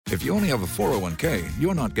If you only have a 401k,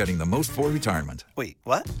 you're not getting the most for retirement. Wait,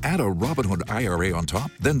 what? Add a Robinhood IRA on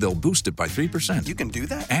top, then they'll boost it by 3%. You can do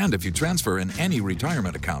that? And if you transfer in any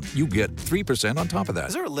retirement account, you get 3% on top of that.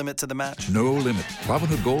 Is there a limit to the match? No limit.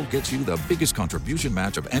 Robinhood Gold gets you the biggest contribution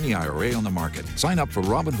match of any IRA on the market. Sign up for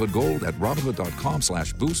Robinhood Gold at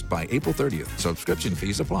Robinhood.com/boost by April 30th. Subscription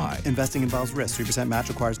fees apply. Investing involves risk. 3% match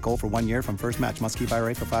requires gold for 1 year from first match. Must keep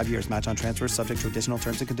IRA for 5 years. Match on transfers subject to additional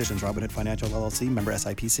terms and conditions. Robinhood Financial LLC, member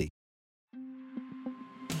SIPC.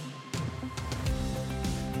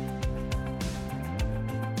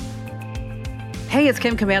 Hey, it's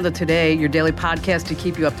Kim Komando Today, your daily podcast to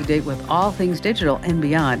keep you up to date with all things digital and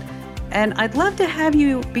beyond. And I'd love to have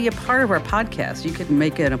you be a part of our podcast. You can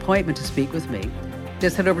make an appointment to speak with me.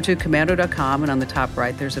 Just head over to komando.com, and on the top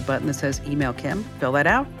right, there's a button that says Email Kim. Fill that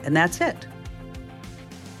out, and that's it.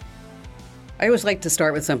 I always like to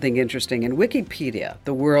start with something interesting. In Wikipedia,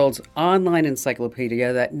 the world's online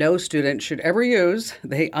encyclopedia that no student should ever use,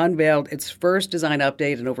 they unveiled its first design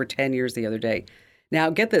update in over 10 years the other day. Now,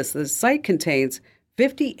 get this, the site contains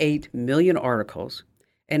 58 million articles,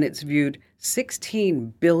 and it's viewed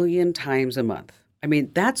 16 billion times a month. I mean,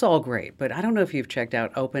 that's all great, but I don't know if you've checked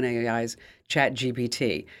out OpenAI's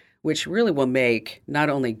ChatGPT, which really will make not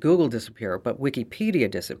only Google disappear, but Wikipedia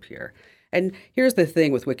disappear. And here's the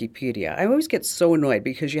thing with Wikipedia. I always get so annoyed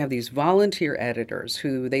because you have these volunteer editors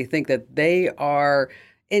who they think that they are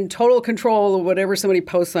in total control of whatever somebody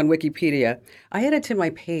posts on Wikipedia. I added to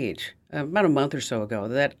my page about a month or so ago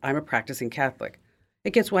that I'm a practicing Catholic.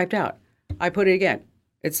 It gets wiped out. I put it again.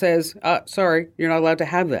 It says, sorry, you're not allowed to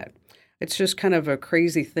have that. It's just kind of a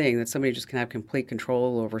crazy thing that somebody just can have complete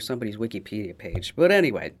control over somebody's Wikipedia page. But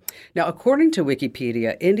anyway, now according to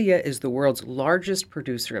Wikipedia, India is the world's largest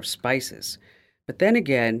producer of spices. But then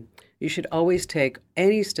again, you should always take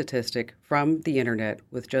any statistic from the internet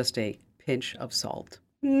with just a pinch of salt.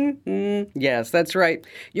 Yes, that's right.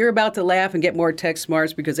 You're about to laugh and get more tech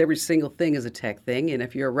smarts because every single thing is a tech thing. And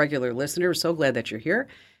if you're a regular listener, so glad that you're here.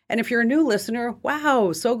 And if you're a new listener,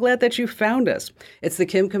 wow, so glad that you found us. It's the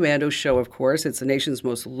Kim Komando Show, of course. It's the nation's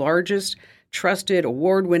most largest, trusted,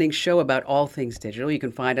 award-winning show about all things digital. You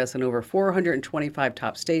can find us on over 425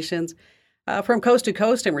 top stations from coast to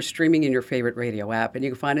coast, and we're streaming in your favorite radio app. And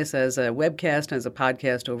you can find us as a webcast and as a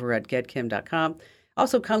podcast over at getkim.com.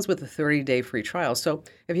 Also comes with a 30-day free trial. So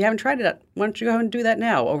if you haven't tried it out, why don't you go and do that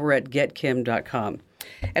now over at getkim.com.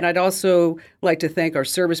 And I'd also like to thank our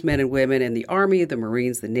servicemen and women in the Army, the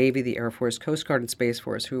Marines, the Navy, the Air Force, Coast Guard, and Space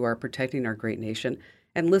Force who are protecting our great nation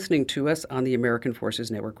and listening to us on the American Forces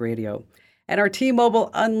Network Radio. And our T-Mobile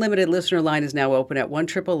Unlimited listener line is now open at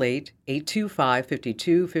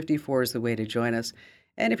 1-888-825-5254 is the way to join us.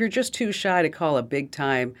 And if you're just too shy to call a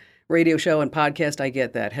big-time radio show and podcast, I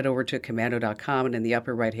get that. Head over to komando.com, and in the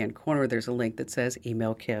upper right-hand corner, there's a link that says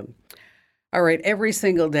Email Kim. All right, every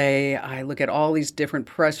single day, I look at all these different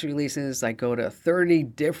press releases. I go to 30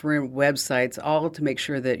 different websites, all to make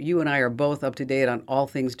sure that you and I are both up to date on all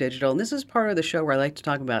things digital. And this is part of the show where I like to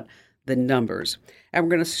talk about the numbers. And we're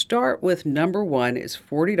going to start with number one is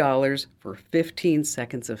 $40 for 15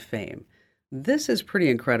 seconds of fame. This is pretty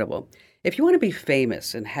incredible. If you want to be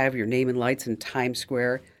famous and have your name in lights in Times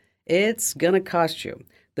Square, it's going to cost you.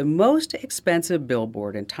 The most expensive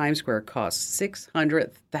billboard in Times Square costs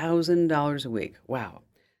 $600,000 a week. Wow,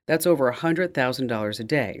 that's over $100,000 a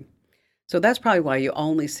day. So that's probably why you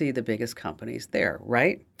only see the biggest companies there,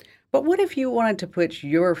 right? But what if you wanted to put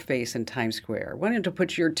your face in Times Square, wanted to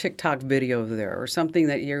put your TikTok video there, or something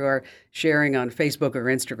that you are sharing on Facebook or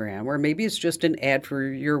Instagram, or maybe it's just an ad for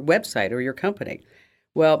your website or your company?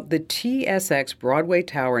 Well, the TSX Broadway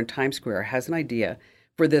Tower in Times Square has an idea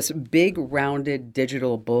for this big rounded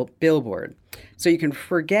digital billboard. So you can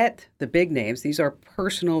forget the big names. These are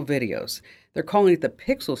personal videos. They're calling it the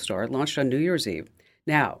Pixel Star, launched on New Year's Eve.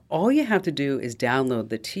 Now, all you have to do is download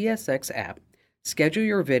the TSX app, schedule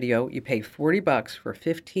your video. You pay $40 for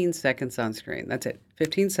 15 seconds on screen. That's it,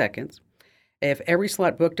 15 seconds. If every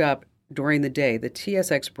slot booked up during the day, the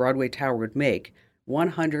TSX Broadway Tower would make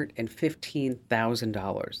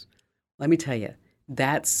 $115,000. Let me tell you,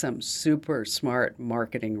 that's some super smart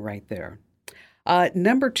marketing right there.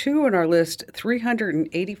 Number two on our list,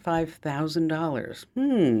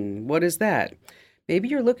 $385,000. What is that? Maybe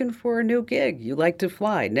you're looking for a new gig. You like to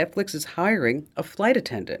fly. Netflix is hiring a flight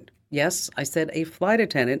attendant. Yes, I said a flight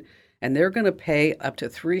attendant, and they're going to pay up to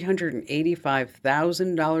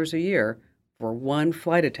 $385,000 a year for one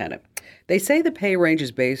flight attendant. They say the pay range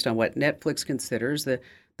is based on what Netflix considers the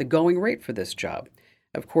going rate for this job.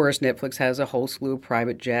 Of course, Netflix has a whole slew of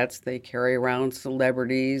private jets. They carry around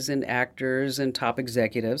celebrities and actors and top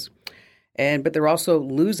executives. But they're also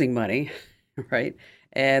losing money, right?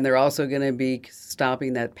 And they're also going to be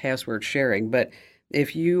stopping that password sharing. But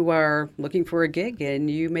if you are looking for a gig and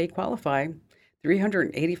you may qualify,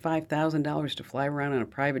 $385,000 to fly around on a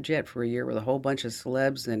private jet for a year with a whole bunch of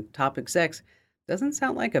celebs and top execs doesn't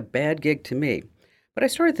sound like a bad gig to me. But I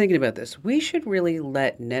started thinking about this. We should really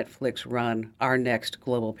let Netflix run our next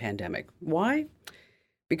global pandemic. Why?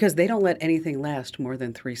 Because they don't let anything last more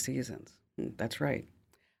than 3 seasons. That's right.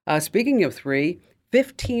 Speaking of 3,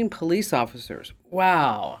 15 police officers.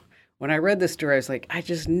 Wow. When I read this story, I was like, I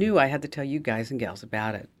just knew I had to tell you guys and gals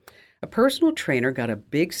about it. A personal trainer got a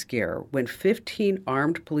big scare when 15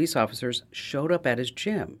 armed police officers showed up at his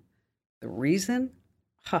gym. The reason?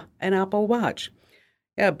 An Apple Watch.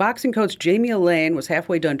 Yeah, boxing coach Jamie Elaine was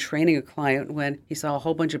halfway done training a client when he saw a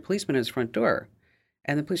whole bunch of policemen at his front door.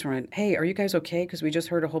 And the policeman went, "Hey, are you guys okay? Because we just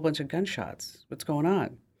heard a whole bunch of gunshots. What's going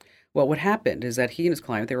on?" Well, what happened is that he and his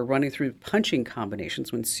client, they were running through punching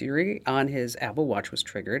combinations when Siri on his Apple Watch was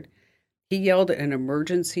triggered. He yelled an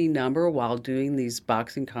emergency number while doing these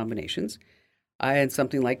boxing combinations, and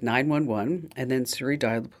something like 911, and then Siri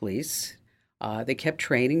dialed the police. They kept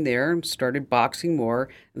training there and started boxing more,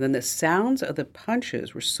 and then the sounds of the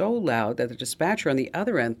punches were so loud that the dispatcher on the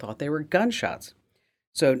other end thought they were gunshots.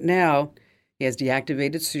 So now he has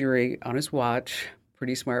deactivated Siri on his watch.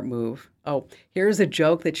 Pretty smart move. Oh, here's a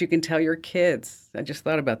joke that you can tell your kids. I just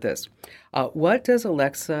thought about this. What does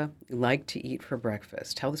Alexa like to eat for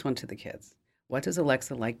breakfast? Tell this one to the kids. What does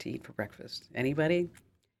Alexa like to eat for breakfast? Anybody?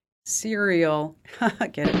 Cereal.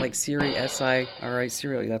 Get it? Like Siri, S-I-R-I,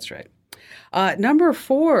 cereal. That's right. Number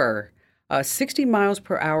 4, 60 miles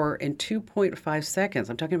per hour in 2.5 seconds.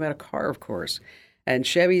 I'm talking about a car, of course. And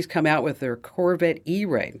Chevy's come out with their Corvette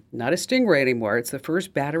E-Ray. Not a Stingray anymore. It's the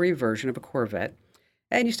first battery version of a Corvette.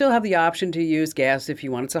 And you still have the option to use gas if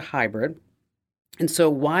you want. It's a hybrid. And so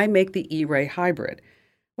why make the E-Ray hybrid?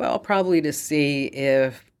 Well, probably to see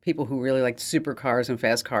if people who really like supercars and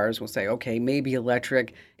fast cars will say, okay, maybe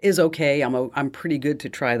electric is okay. I'm pretty good to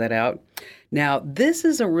try that out. Now, this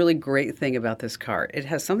is a really great thing about this car. It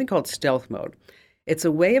has something called stealth mode. It's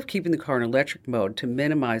a way of keeping the car in electric mode to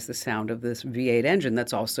minimize the sound of this V8 engine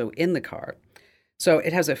that's also in the car. So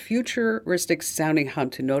it has a futuristic sounding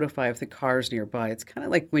hum to notify if the car is nearby. It's kind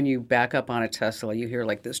of like when you back up on a Tesla, you hear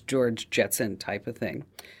like this George Jetson type of thing.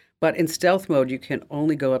 But in stealth mode, you can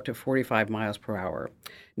only go up to 45 miles per hour.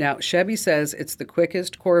 Now, Chevy says it's the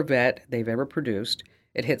quickest Corvette they've ever produced.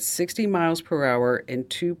 It hits 60 miles per hour in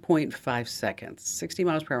 2.5 seconds. 60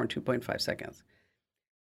 miles per hour in 2.5 seconds.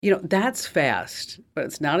 You know, that's fast, but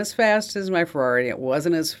it's not as fast as my Ferrari. It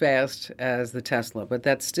wasn't as fast as the Tesla, but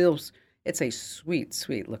that's still, it's a sweet,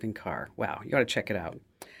 sweet looking car. Wow, you ought to check it out.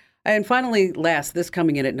 And finally, last, this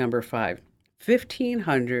coming in at number 5,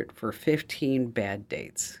 $1,500 for 15 bad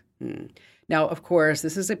dates. Now, of course,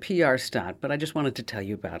 this is a PR stunt, but I just wanted to tell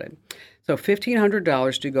you about it. So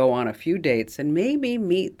 $1,500 to go on a few dates and maybe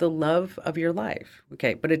meet the love of your life.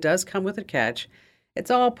 Okay, but it does come with a catch.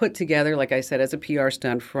 It's all put together, like I said, as a PR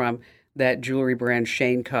stunt from that jewelry brand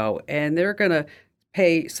Shane Co. And they're going to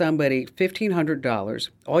pay somebody $1,500.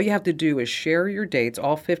 All you have to do is share your dates,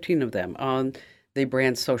 all 15 of them, on the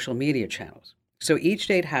brand's social media channels. So each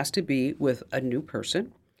date has to be with a new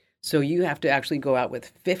person. So you have to actually go out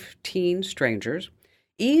with 15 strangers.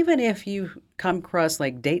 Even if you come across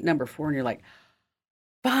like date number 4 and you're like,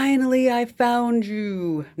 finally, I found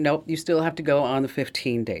you. Nope, you still have to go on the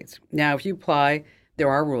 15 dates. Now, if you apply,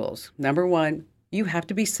 there are rules. Number 1, you have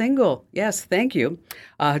to be single. Yes, thank you.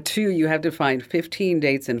 2, you have to find 15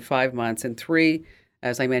 dates in 5 months. And 3,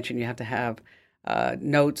 as I mentioned, you have to have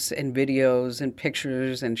notes and videos and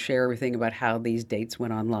pictures and share everything about how these dates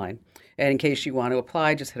went online. And in case you want to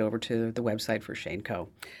apply, just head over to the website for Shane Co.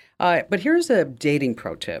 But here's a dating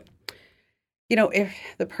pro tip. You know, if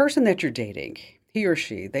the person that you're dating, he or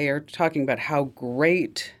she, they are talking about how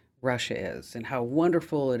great Russia is and how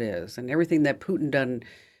wonderful it is and everything that Putin done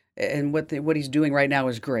and what he's doing right now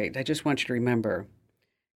is great. I just want you to remember,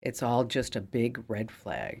 it's all just a big red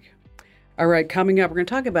flag. All right, coming up, we're going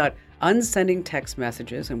to talk about unsending text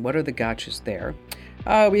messages and what are the gotchas there.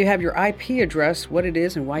 We have your IP address, what it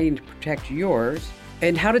is and why you need to protect yours,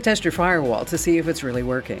 and how to test your firewall to see if it's really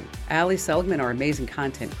working. Ali Seligman, our amazing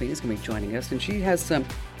content queen, is going to be joining us, and she has some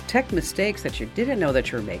tech mistakes that you didn't know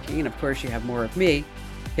that you're making. And of course, you have more of me,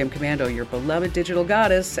 Kim Commando, your beloved digital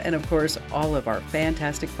goddess, and of course, all of our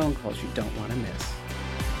fantastic phone calls you don't want to miss.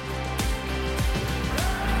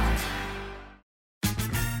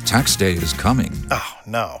 Tax day is coming. Oh,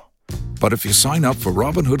 no. But if you sign up for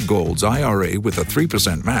Robinhood Gold's IRA with a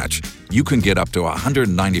 3% match, you can get up to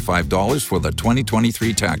 $195 for the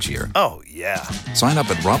 2023 tax year. Oh, yeah. yeah. Sign up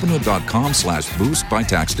at Robinhood.com/boost by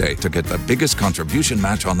tax day to get the biggest contribution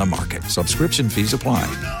match on the market. Subscription fees apply.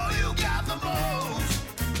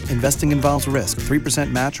 Investing involves risk.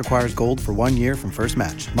 3% match requires gold for 1 year from first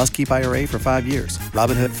match. Must keep IRA for 5 years.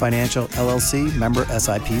 Robinhood Financial, LLC, member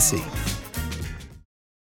SIPC.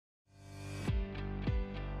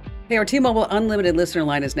 Hey, our T-Mobile Unlimited listener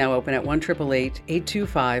line is now open at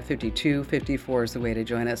 1-888-825-5254 is the way to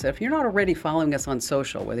join us. If you're not already following us on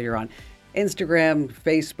social, whether you're on Instagram,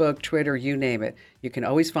 Facebook, Twitter, you name it, you can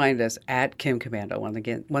always find us at Kim Komando.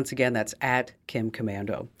 Once again, that's at Kim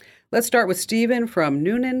Komando. Let's start with Stephen from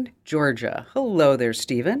Noonan, Georgia. Hello there,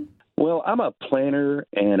 Stephen. Well, I'm a planner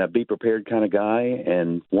and a be prepared kind of guy,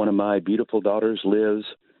 and one of my beautiful daughters lives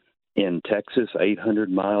in Texas, 800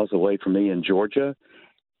 miles away from me in Georgia.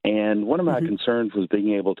 And one of my concerns was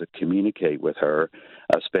being able to communicate with her,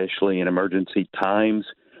 especially in emergency times,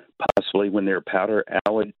 possibly when there are power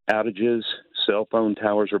outages, cell phone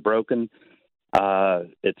towers are broken,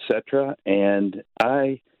 etc. And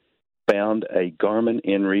I found a Garmin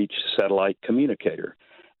InReach satellite communicator,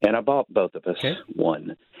 and I bought both of us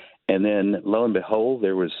one. And then, lo and behold,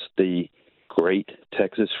 there was the great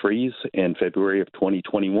Texas freeze in February of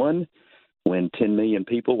 2021 when 10 million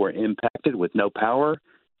people were impacted with no power,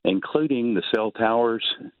 including the cell towers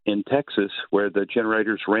in Texas where the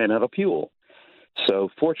generators ran out of fuel. So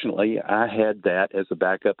fortunately, I had that as a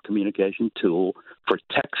backup communication tool for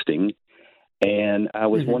texting, and I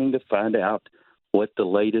was wanting to find out what the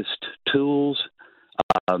latest tools,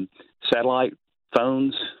 satellite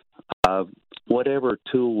phones, whatever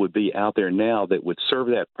tool would be out there now that would serve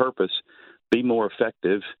that purpose, be more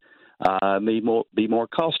effective, be more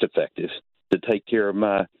cost effective to take care of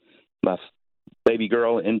my baby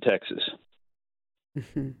girl in Texas.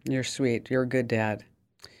 You're sweet. You're a good dad.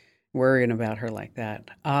 Worrying about her like that.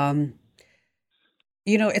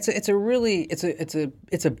 You know, it's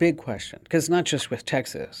a big question, because not just with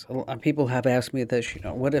Texas. People have asked me this. You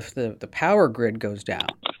know, what if the power grid goes down?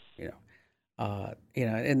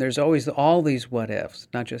 And there's always all these what ifs,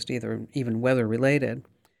 not just even weather related.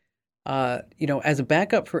 As a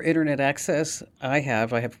backup for internet access, I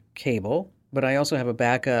have cable, but I also have a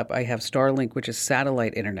backup. I have Starlink, which is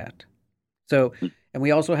satellite internet. So, and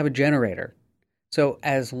we also have a generator. So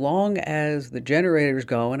as long as the generator's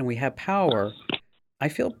going and we have power, I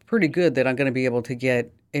feel pretty good that I'm going to be able to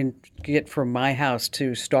get from my house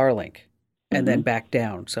to Starlink and then back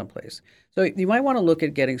down someplace. So you might want to look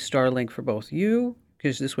at getting Starlink for both you,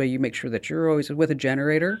 because this way you make sure that you're always with a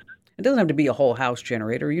generator. It doesn't have to be a whole house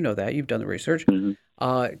generator. You know that. You've done the research. It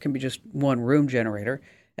can be just one room generator.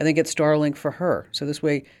 And then get Starlink for her. So this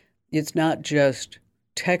way it's not just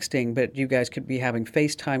texting, but you guys could be having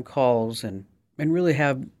FaceTime calls and really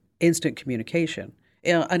have instant communication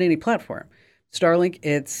on any platform. Starlink,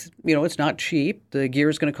 it's not cheap. The gear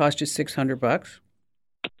is going to cost you $600,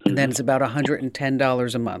 and then it's about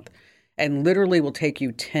 $110 a month, and literally will take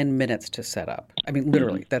you 10 minutes to set up. I mean,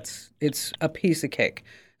 literally, it's a piece of cake.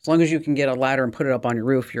 As long as you can get a ladder and put it up on your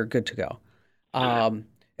roof, you're good to go. And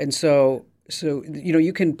so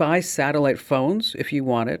you can buy satellite phones if you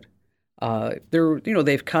want it.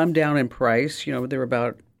 They've come down in price. They're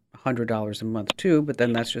about $100 a month too, but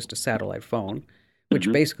then that's just a satellite phone,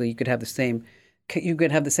 which basically you could have the same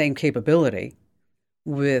capability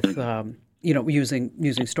with using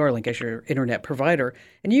Starlink as your internet provider.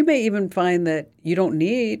 And you may even find that you don't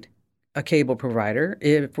need a cable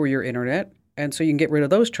provider for your internet, and so you can get rid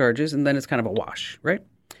of those charges, and then it's kind of a wash, right?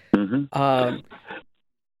 So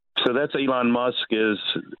that's Elon Musk's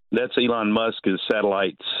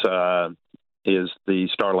satellites. Is the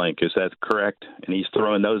Starlink, is that correct? And he's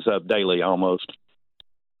throwing those up daily almost.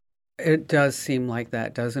 It does seem like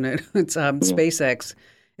that, doesn't it? It's SpaceX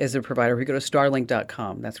is a provider. If you go to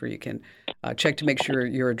starlink.com, that's where you can check to make sure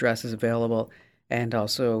your address is available, and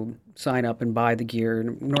also sign up and buy the gear.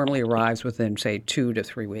 It normally arrives within, say, 2 to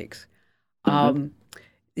 3 weeks.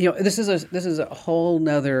 This is a whole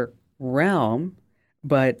nother realm,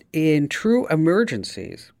 but in true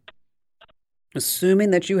emergencies,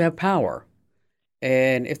 assuming that you have power,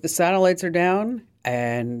 and if the satellites are down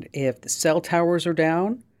and if the cell towers are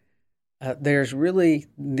down, there's really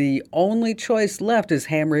the only choice left is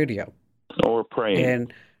ham radio. Or praying.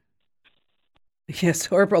 And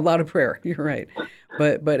yes, or a lot of prayer. You're right.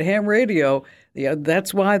 But ham radio,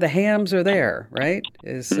 that's why the hams are there, right?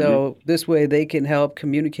 So this way they can help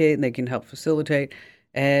communicate and they can help facilitate.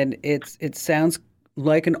 And it sounds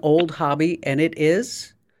like an old hobby, and it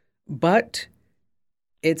is, but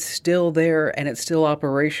it's still there, and it's still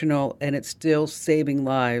operational, and it's still saving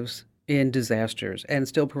lives in disasters, and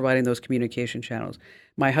still providing those communication channels.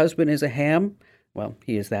 My husband is a ham Well,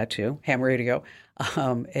 he is that too, ham radio.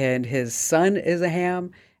 And his son is a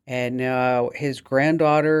ham. And now his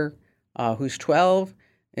granddaughter, who's 12,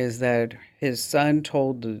 is that his son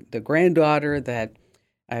told the granddaughter that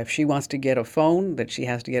if she wants to get a phone, that she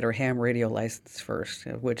has to get her ham radio license first,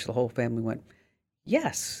 which the whole family went,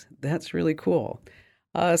 yes, that's really cool.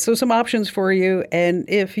 So some options for you. And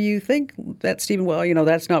if you think that, Stephen, well,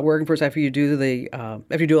 that's not working for us after you do all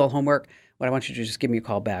the homework, what I want you to do is just give me a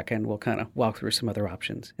call back and we'll kind of walk through some other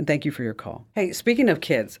options. And thank you for your call. Hey, speaking of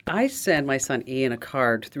kids, I send my son Ian a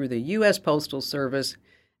card through the U.S. Postal Service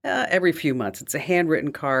every few months. It's a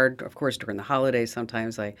handwritten card. Of course, during the holidays,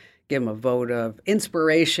 sometimes I give him a vote of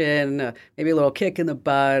inspiration, maybe a little kick in the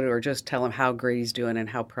butt, or just tell him how great he's doing and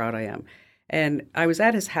how proud I am. And I was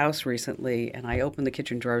at his house recently, and I opened the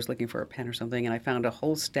kitchen drawers looking for a pen or something, and I found a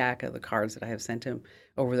whole stack of the cards that I have sent him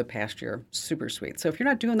over the past year. Super sweet. So if you're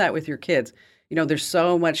not doing that with your kids, there's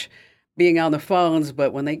so much being on the phones,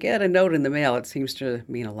 but when they get a note in the mail, it seems to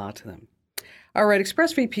mean a lot to them. All right,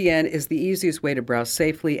 ExpressVPN is the easiest way to browse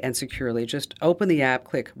safely and securely. Just open the app,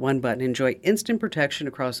 click one button, enjoy instant protection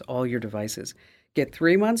across all your devices. Get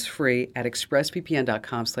 3 months free at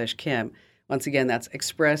expressvpn.com/Kim. Once again, that's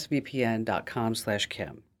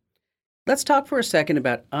expressvpn.com/Kim. Let's talk for a second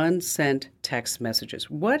about unsent text messages.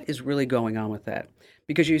 What is really going on with that?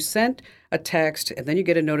 Because you sent a text and then you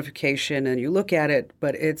get a notification and you look at it,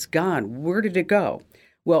 but it's gone. Where did it go?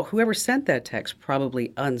 Well, whoever sent that text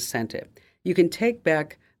probably unsent it. You can take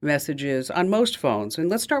back messages on most phones. And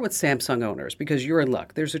let's start with Samsung owners because you're in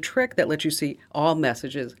luck. There's a trick that lets you see all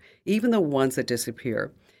messages, even the ones that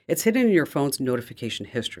disappear. It's hidden in your phone's notification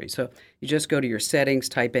history. So you just go to your settings,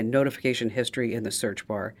 type in notification history in the search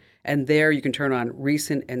bar, and there you can turn on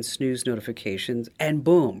recent and snooze notifications, and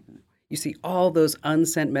boom, you see all those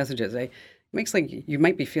unsent messages. It makes you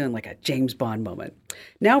might be feeling like a James Bond moment.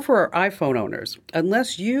 Now for our iPhone owners,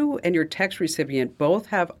 unless you and your text recipient both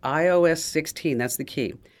have iOS 16, that's the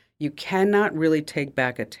key, you cannot really take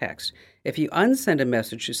back a text. If you unsend a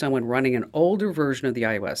message to someone running an older version of the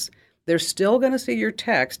iOS, they're still going to see your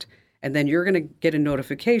text, and then you're going to get a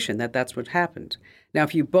notification that that's what happened. Now,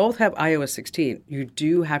 if you both have iOS 16, you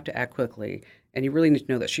do have to act quickly, and you really need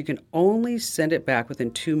to know this. You can only send it back within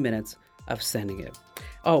 2 minutes of sending it.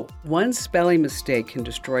 Oh, one spelling mistake can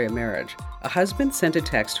destroy a marriage. A husband sent a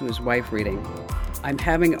text to his wife reading, "I'm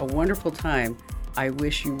having a wonderful time. I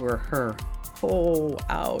wish you were her." Oh,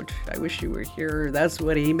 ouch. I wish you were here. That's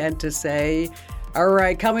what he meant to say. All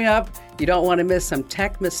right, coming up, you don't want to miss some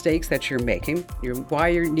tech mistakes that you're making, why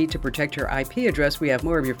you need to protect your IP address. We have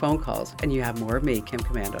more of your phone calls, and you have more of me, Kim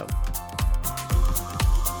Komando.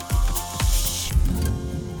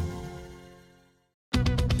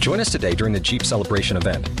 Join us today during the Jeep Celebration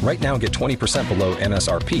event. Right now, get 20% below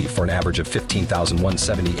MSRP for an average of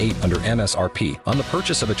 $15,178 under MSRP on the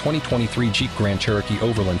purchase of a 2023 Jeep Grand Cherokee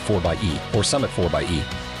Overland 4xE or Summit 4xE.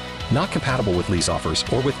 Not compatible with lease offers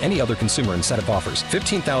or with any other consumer incentive offers.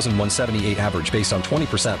 $15,178 average based on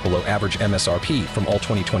 20% below average MSRP from all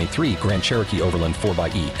 2023 Grand Cherokee Overland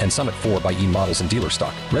 4xE and Summit 4xE models in dealer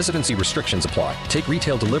stock. Residency restrictions apply. Take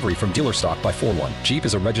retail delivery from dealer stock by 4/1. Jeep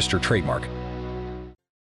is a registered trademark.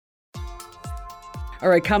 All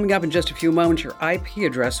right, coming up in just a few moments, your IP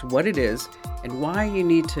address, what it is, and why you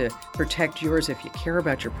need to protect yours if you care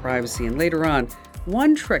about your privacy. And later on,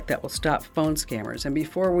 one trick that will stop phone scammers. And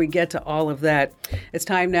before we get to all of that, it's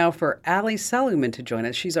time now for Ali Seligman to join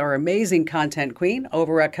us. She's our amazing content queen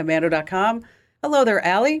over at Komando.com. Hello there,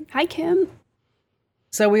 Ali. Hi, Kim.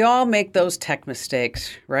 So we all make those tech mistakes,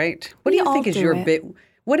 right? What do you think is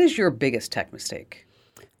what is your biggest tech mistake?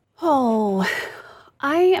 Oh,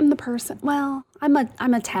 I am the person. Well, I'm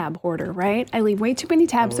a tab hoarder, right? I leave way too many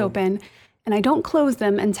tabs open, and I don't close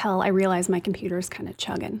them until I realize my computer's kind of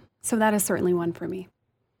chugging. So that is certainly one for me.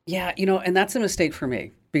 Yeah, and that's a mistake for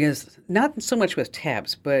me because not so much with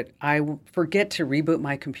tabs, but I forget to reboot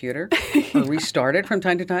my computer or restart it from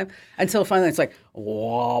time to time until finally it's like,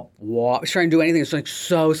 whoop, whoop. It's trying to do anything. It's like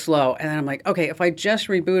so slow. And then I'm like, okay, if I just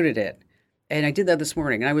rebooted it, and I did that this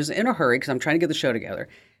morning, and I was in a hurry because I'm trying to get the show together.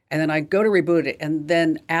 And then I go to reboot it, and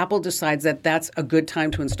then Apple decides that that's a good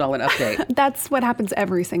time to install an update. That's what happens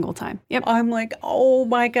every single time. Yep. I'm like, oh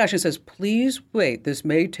my gosh. It says, please wait. This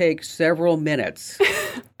may take several minutes.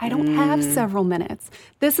 I don't have several minutes.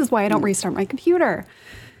 This is why I don't restart my computer.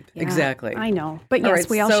 Yeah, exactly. I know. But yes,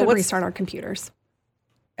 we all should restart our computers.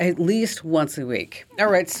 At least once a week. All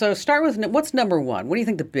right, so start with, what's number one? What do you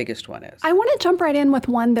think the biggest one is? I want to jump right in with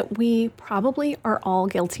one that we probably are all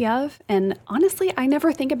guilty of. And honestly, I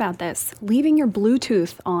never think about this. Leaving your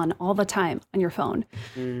Bluetooth on all the time on your phone.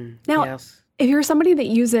 Now, yes. If you're somebody that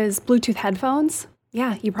uses Bluetooth headphones,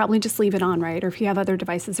 Yeah, you probably just leave it on, right? Or if you have other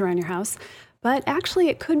devices around your house. But actually,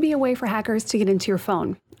 it could be a way for hackers to get into your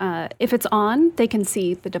phone. If it's on, they can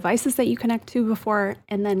see the devices that you connect to before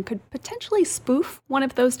and then could potentially spoof one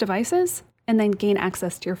of those devices and then gain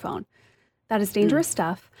access to your phone. That is dangerous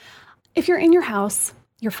stuff. If you're in your house,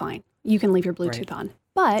 you're fine. You can leave your Bluetooth on.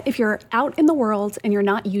 But if you're out in the world and you're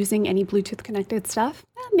not using any Bluetooth connected stuff,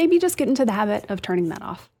 maybe just get into the habit of turning that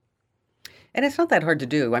off. And it's not that hard to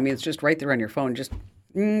do. I mean, it's just right there on your phone. Just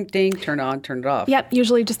ding, turn on, turn it off. Yep,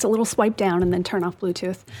 usually just a little swipe down and then turn off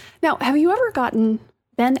Bluetooth. Now, have you ever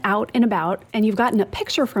been out and about and you've gotten a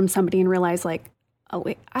picture from somebody and realized like, oh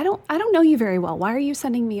wait, I don't know you very well. Why are you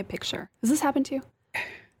sending me a picture? Has this happened to you?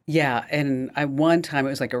 Yeah, and one time it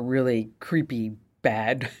was like a really creepy,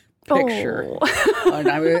 bad picture.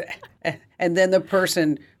 Oh. And then the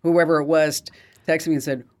person, whoever it was, texted me and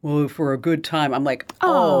said, well, for a good time. I'm like, that's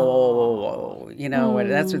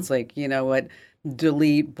what's like, you know what?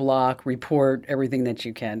 Delete, block, report everything that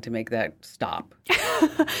you can to make that stop.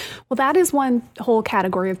 Well, that is one whole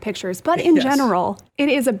category of pictures. But in general, it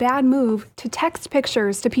is a bad move to text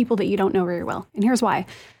pictures to people that you don't know very well. And here's why.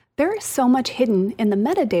 There is so much hidden in the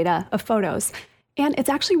metadata of photos. And it's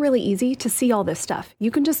actually really easy to see all this stuff.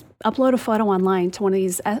 You can just upload a photo online to one of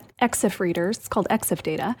these EXIF readers. It's called EXIF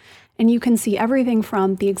data. And you can see everything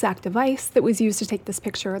from the exact device that was used to take this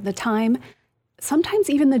picture, the time, sometimes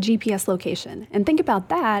even the GPS location. And think about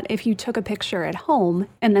that if you took a picture at home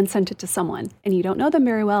and then sent it to someone and you don't know them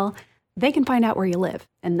very well, they can find out where you live.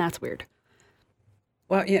 And that's weird.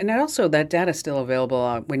 Well, yeah, and also that data is still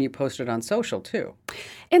available when you post it on social, too.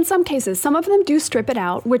 In some cases, some of them do strip it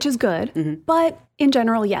out, which is good. Mm-hmm. But in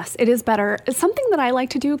general, yes, it is better. Something that I like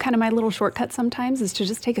to do, kind of my little shortcut sometimes, is to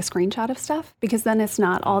just take a screenshot of stuff because then it's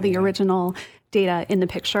not all the original data in the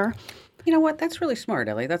picture. You know what? That's really smart,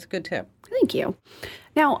 Ellie. That's a good tip. Thank you.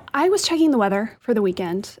 Now, I was checking the weather for the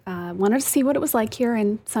weekend. Wanted to see what it was like here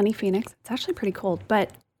in sunny Phoenix. It's actually pretty cold,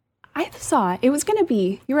 but I saw it was going to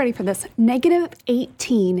be, you ready for this,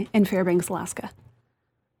 -18 in Fairbanks, Alaska.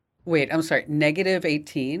 Wait, I'm sorry,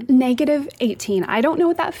 -18? -18. I don't know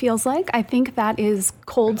what that feels like. I think that is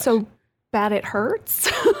cold so bad it hurts.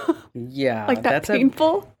 Yeah. Like that's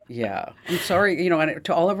painful. Yeah. I'm sorry, and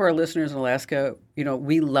to all of our listeners in Alaska,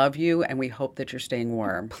 we love you and we hope that you're staying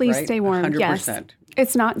warm. Please right? stay warm. 100%. Yes.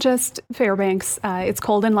 It's not just Fairbanks. It's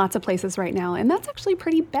cold in lots of places right now. And that's actually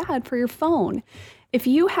pretty bad for your phone. If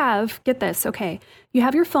you have, get this, okay, you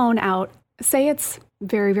have your phone out, say it's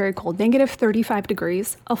very, very cold, -35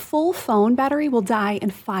 degrees, a full phone battery will die in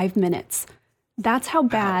 5 minutes. That's how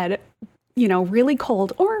bad, really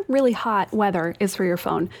cold or really hot weather is for your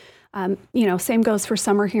phone. Same goes for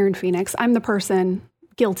summer here in Phoenix. I'm the person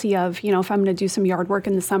guilty of, if I'm going to do some yard work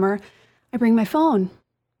in the summer, I bring my phone.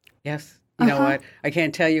 Yes. You know what? I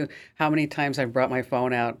can't tell you how many times I've brought my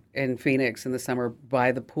phone out in Phoenix in the summer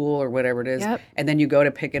by the pool or whatever it is. Yep. And then you go to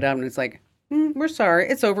pick it up and it's like, we're sorry,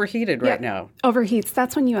 it's overheated right now. Overheats.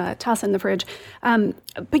 That's when you toss it in the fridge.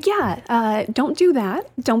 But yeah, don't do that.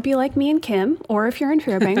 Don't be like me and Kim, or if you're in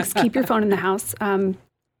Fairbanks, keep your phone in the house. A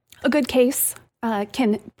good case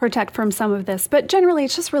can protect from some of this, but generally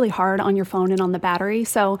it's just really hard on your phone and on the battery.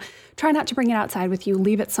 So try not to bring it outside with you.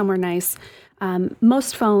 Leave it somewhere nice.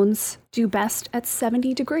 Most phones do best at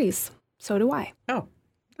 70 degrees. So do I. Oh,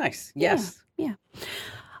 nice. Yes. Yeah.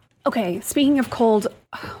 Okay, speaking of cold,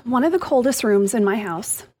 one of the coldest rooms in my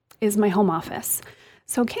house is my home office.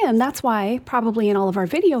 So Kim, that's why probably in all of our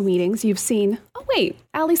video meetings, you've seen, oh wait,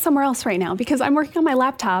 Allie's somewhere else right now because I'm working on my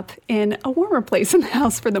laptop in a warmer place in the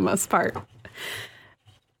house for the most part.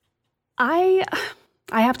 I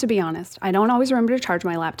have to be honest. I don't always remember to charge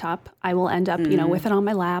my laptop. I will end up, with it on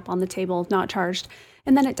my lap, on the table, not charged,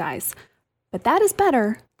 and then it dies. But that is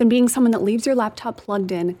better than being someone that leaves your laptop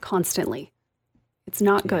plugged in constantly. It's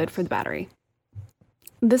not good for the battery.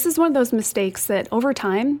 This is one of those mistakes that over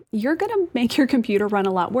time, you're going to make your computer run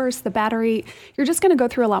a lot worse. The battery, you're just going to go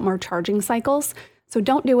through a lot more charging cycles. So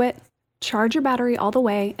don't do it. Charge your battery all the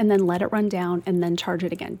way and then let it run down and then charge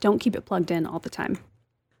it again. Don't keep it plugged in all the time.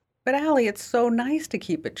 But Allie, it's so nice to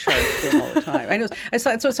keep it charged in all the time. I know. I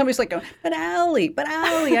saw so somebody's like, but Allie,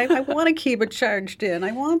 I want to keep it charged in.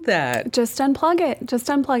 I want that. Just unplug it. Just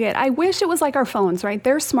unplug it. I wish it was like our phones, right?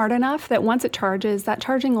 They're smart enough that once it charges, that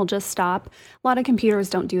charging will just stop. A lot of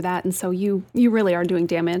computers don't do that, and so you really are doing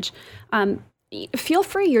damage. Feel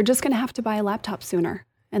free. You're just going to have to buy a laptop sooner,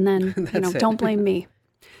 and then don't blame me.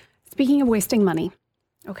 Speaking of wasting money,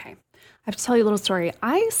 okay. I have to tell you a little story.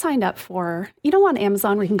 I signed up for, on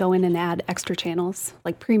Amazon where you can go in and add extra channels,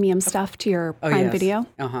 like premium stuff to your Prime Video.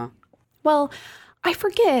 Uh-huh. Well, I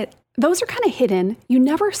forget. Those are kind of hidden. You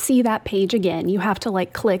never see that page again. You have to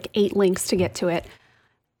click 8 links to get to it.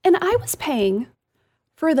 And I was paying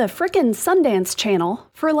for the frickin' Sundance Channel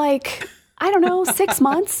for like, I don't know, 6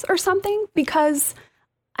 months or something, because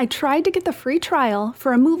I tried to get the free trial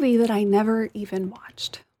for a movie that I never even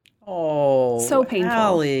watched. Oh, so painful.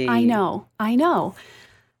 Allie. I know.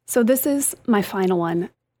 So this is my final one.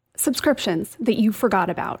 Subscriptions that you forgot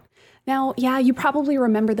about. Now, yeah, you probably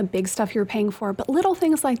remember the big stuff you're paying for, but little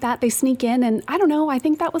things like that, they sneak in. And I don't know, I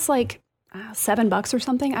think that was like $7 or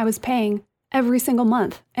something I was paying every single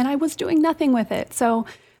month, and I was doing nothing with it. So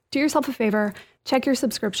do yourself a favor, check your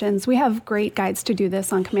subscriptions. We have great guides to do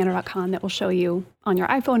this on Komando.com that will show you on your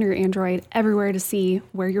iPhone or your Android everywhere to see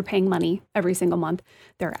where you're paying money every single month.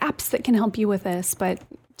 There are apps that can help you with this, but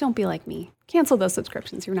don't be like me. Cancel those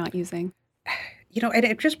subscriptions you're not using. You know, and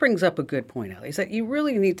it just brings up a good point, Allie, is that you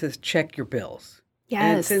really need to check your bills.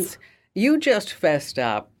 Yes. And since you just fessed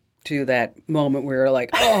up to that moment where you're like,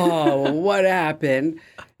 oh, what happened?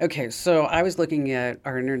 Okay, so I was looking at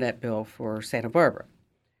our internet bill for Santa Barbara.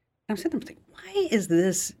 I'm sitting there thinking, why is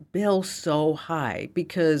this bill so high?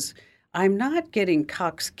 Because I'm not getting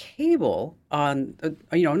Cox Cable on,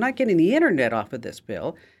 I'm not getting the internet off of this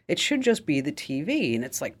bill. It should just be the TV, and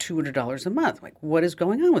it's like $200 a month. Like, what is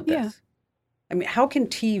going on with this? Yeah. I mean, how can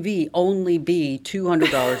TV only be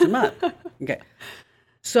 $200 a month? Okay.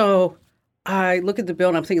 So I look at the bill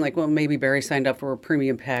and I'm thinking like, well, maybe Barry signed up for a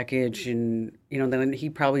premium package and, then he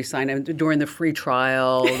probably signed up during the free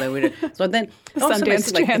trial. So then the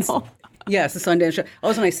Sundance Channel. Yes, the Sundance Channel.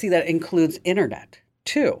 All of a sudden I see that includes internet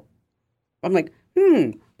too. I'm like,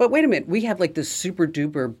 but wait a minute. We have like this super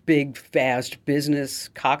duper big, fast business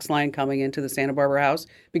Cox line coming into the Santa Barbara house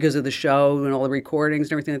because of the show and all the recordings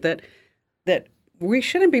and everything like that. That we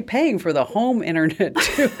shouldn't be paying for the home internet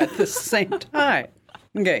too at the same time.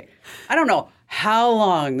 Okay. I don't know how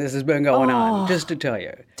long this has been going on, just to tell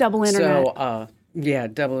you. Double internet. So,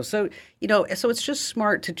 double. So, so it's just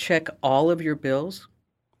smart to check all of your bills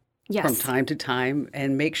from time to time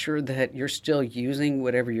and make sure that you're still using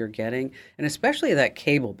whatever you're getting, and especially that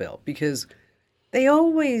cable bill, because they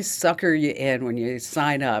always sucker you in when you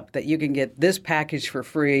sign up that you can get this package for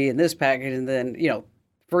free and this package, and then,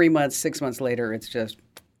 3 months, 6 months later, it's just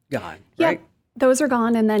gone, right? Yep. Those are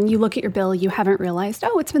gone, and then you look at your bill, you haven't realized,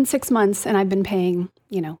 it's been 6 months, and I've been paying,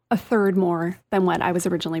 a third more than what I was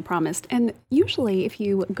originally promised. And usually, if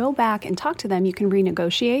you go back and talk to them, you can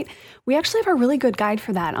renegotiate. We actually have a really good guide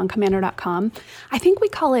for that on Komando.com. I think we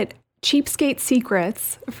call it Cheapskate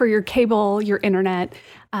Secrets for your cable, your internet,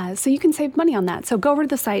 so you can save money on that. So go over to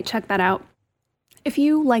the site, check that out. If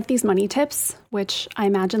you like these money tips, which I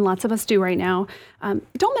imagine lots of us do right now,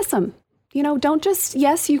 don't miss them. Don't just,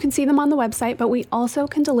 yes, you can see them on the website, but we also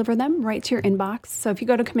can deliver them right to your inbox. So if you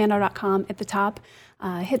go to Komando.com at the top,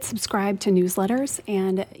 hit subscribe to newsletters,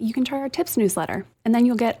 and you can try our tips newsletter. And then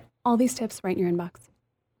you'll get all these tips right in your inbox.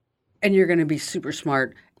 And you're going to be super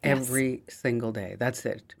smart every single day. That's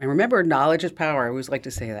it. And remember, knowledge is power. I always like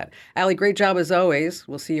to say that. Allie, great job as always.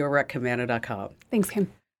 We'll see you over at Komando.com. Thanks,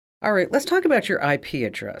 Kim. All right, let's talk about your IP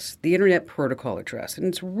address, the Internet Protocol address. And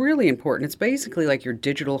it's really important. It's basically like your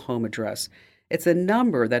digital home address. It's a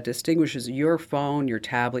number that distinguishes your phone, your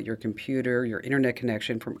tablet, your computer, your internet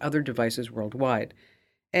connection from other devices worldwide.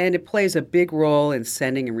 And it plays a big role in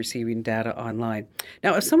sending and receiving data online.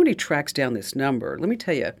 Now, if somebody tracks down this number, let me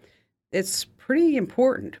tell you, it's pretty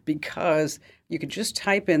important because you can just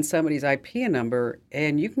type in somebody's IP number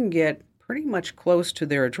and you can get pretty much close to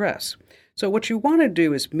their address. So what you want to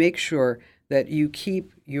do is make sure that you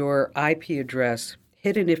keep your IP address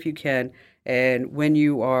hidden if you can, and when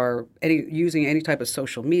you are using any type of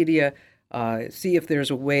social media, see if there's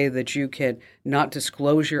a way that you can not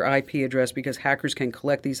disclose your IP address, because hackers can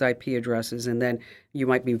collect these IP addresses and then you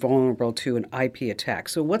might be vulnerable to an IP attack.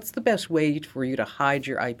 So what's the best way for you to hide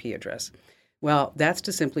your IP address? Well, that's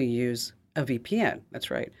to simply use a VPN. That's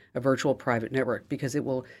right, a virtual private network, because it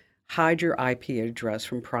will hide your IP address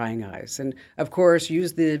from prying eyes. And of course,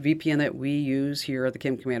 use the VPN that we use here at the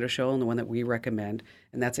Kim Komando Show and the one that we recommend,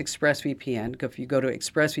 and that's ExpressVPN. If you go to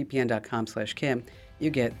expressvpn.com/Kim, you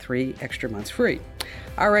get 3 extra months free.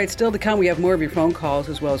 All right, still to come, we have more of your phone calls,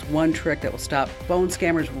 as well as one trick that will stop phone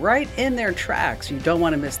scammers right in their tracks. You don't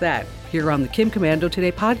want to miss that here on the Kim Komando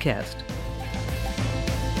Today podcast.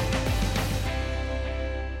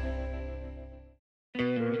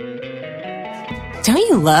 Don't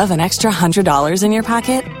you love an extra $100 in your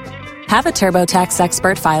pocket? Have a TurboTax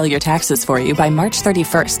expert file your taxes for you by March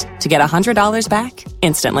 31st to get $100 back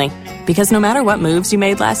instantly. Because no matter what moves you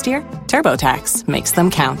made last year, TurboTax makes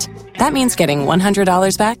them count. That means getting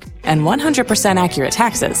 $100 back and 100% accurate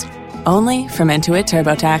taxes only from Intuit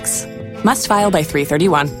TurboTax. Must file by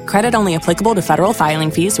 3/31. Credit only applicable to federal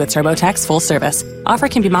filing fees with TurboTax full service. Offer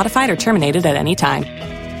can be modified or terminated at any time.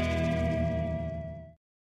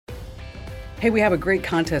 Hey, we have a great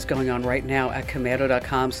contest going on right now at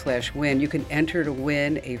Komando.com/win. You can enter to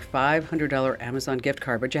win a $500 Amazon gift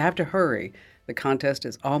card, but you have to hurry. The contest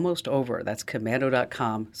is almost over. That's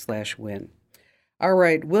Komando.com/win. All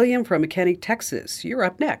right, William from McKinney, Texas. You're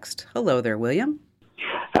up next. Hello there, William.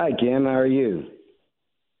 Hi, Kim. How are you?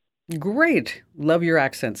 Great. Love your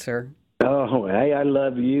accent, sir. Oh, hey, I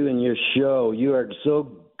love you and your show. You are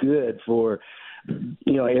so good for,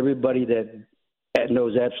 everybody that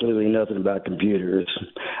knows absolutely nothing about computers.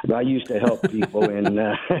 I used to help people, and,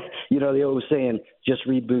 the old saying, just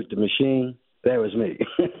reboot the machine. That was me.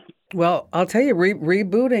 Well, I'll tell you,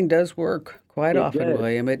 rebooting does work quite often,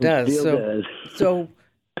 William. It does. It still does. So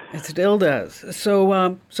it still does.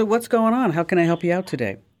 So what's going on? How can I help you out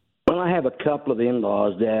today? Well, I have a couple of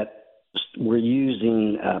in-laws that were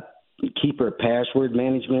using keeper password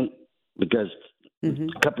management because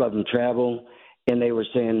a couple of them travel, and they were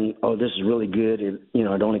saying, "Oh, this is really good. It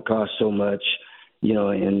only costs so much."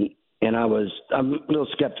 And I'm a little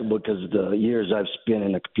skeptical because of the years I've spent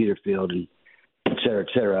in the computer field and et cetera, et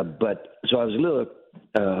cetera. But so I was a little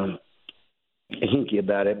hinky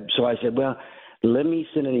about it. So I said, well, let me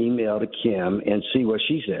send an email to Kim and see what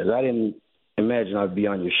she says. I didn't imagine I'd be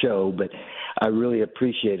on your show, but I really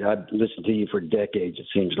appreciate it. I've listened to you for decades, it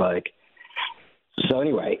seems like. So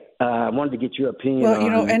anyway, I wanted to get your opinion on...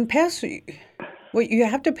 Well, you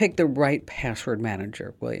have to pick the right password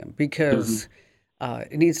manager, William, because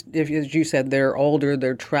it needs, as you said, they're older,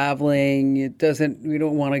 they're traveling. We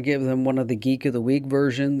don't want to give them one of the Geek of the Week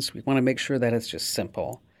versions. We want to make sure that it's just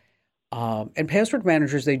simple. And password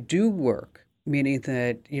managers, they do work, meaning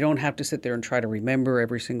that you don't have to sit there and try to remember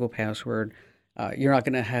every single password. You're not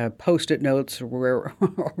going to have Post-it notes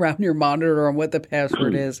around your monitor on what the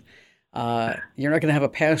password is. You're not going to have a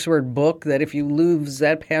password book that if you lose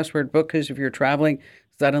that password book because if you're traveling,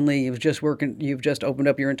 suddenly you've just opened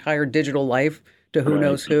up your entire digital life to who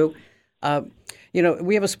knows who.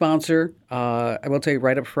 We have a sponsor. I will tell you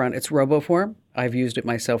right up front, it's RoboForm. I've used it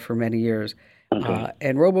myself for many years. Okay.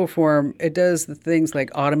 And RoboForm, it does the things like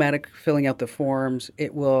automatic filling out the forms.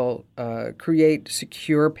 It will create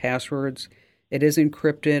secure passwords. It is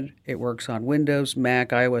encrypted. It works on Windows,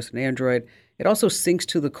 Mac, iOS, and Android. It also syncs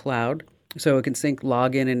to the cloud, so it can sync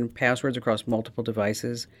login and passwords across multiple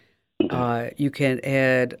devices. You can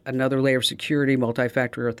add another layer of security,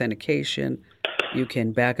 multi-factor authentication. You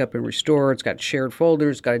can back up and restore. It's got shared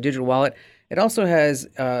folders. It's got a digital wallet. It also has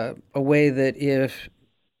a way that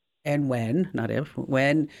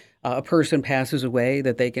when a person passes away,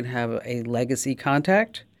 that they can have a legacy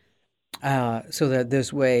contact. So that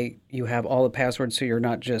this way you have all the passwords, so you're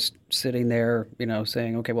not just sitting there,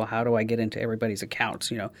 saying, okay, well, how do I get into everybody's accounts?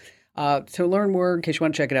 To learn more, in case you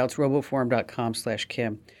want to check it out, it's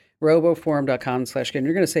roboform.com/Kim. Roboform.com/Kim.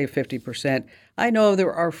 You're going to save 50%. I know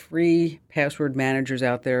there are free password managers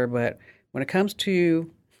out there, but when it comes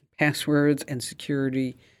to passwords and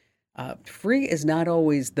security, free is not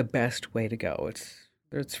always the best way to go.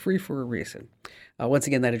 It's free for a reason. Once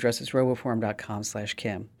again, that address is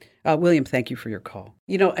roboform.com/Kim. William, thank you for your call.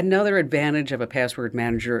 Another advantage of a password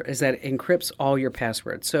manager is that it encrypts all your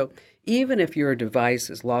passwords. So even if your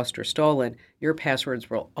device is lost or stolen, your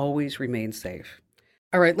passwords will always remain safe.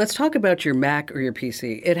 All right, let's talk about your Mac or your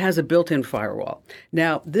PC. It has a built-in firewall.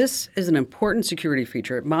 Now, this is an important security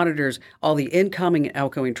feature. It monitors all the incoming and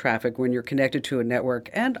outgoing traffic when you're connected to a network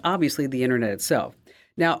and obviously the internet itself.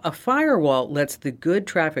 Now, a firewall lets the good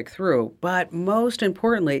traffic through, but most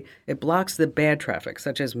importantly, it blocks the bad traffic,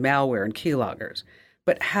 such as malware and keyloggers.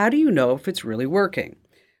 But how do you know if it's really working?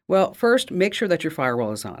 Well, first, make sure that your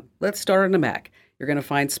firewall is on. Let's start on the Mac. You're going to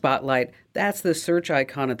find Spotlight. That's the search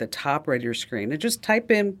icon at the top right of your screen. And just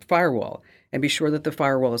type in firewall and be sure that the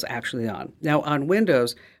firewall is actually on. Now, on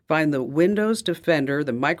Windows, find the Windows Defender,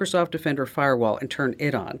 the Microsoft Defender firewall, and turn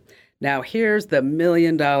it on. Now, here's the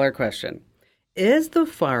million-dollar question. Is the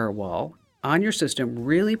firewall on your system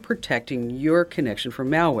really protecting your connection from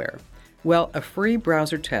malware? Well, a free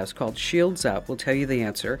browser test called Shields Up will tell you the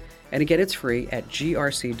answer. And again, it's free at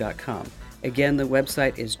grc.com. Again, the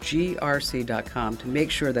website is grc.com to make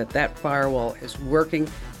sure that that firewall is working.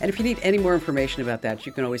 And if you need any more information about that,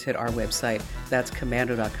 you can always hit our website. That's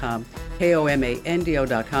komando.com,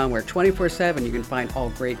 komando.com, where 24/7 you can find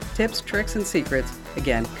all great tips, tricks, and secrets.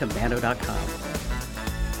 Again, komando.com.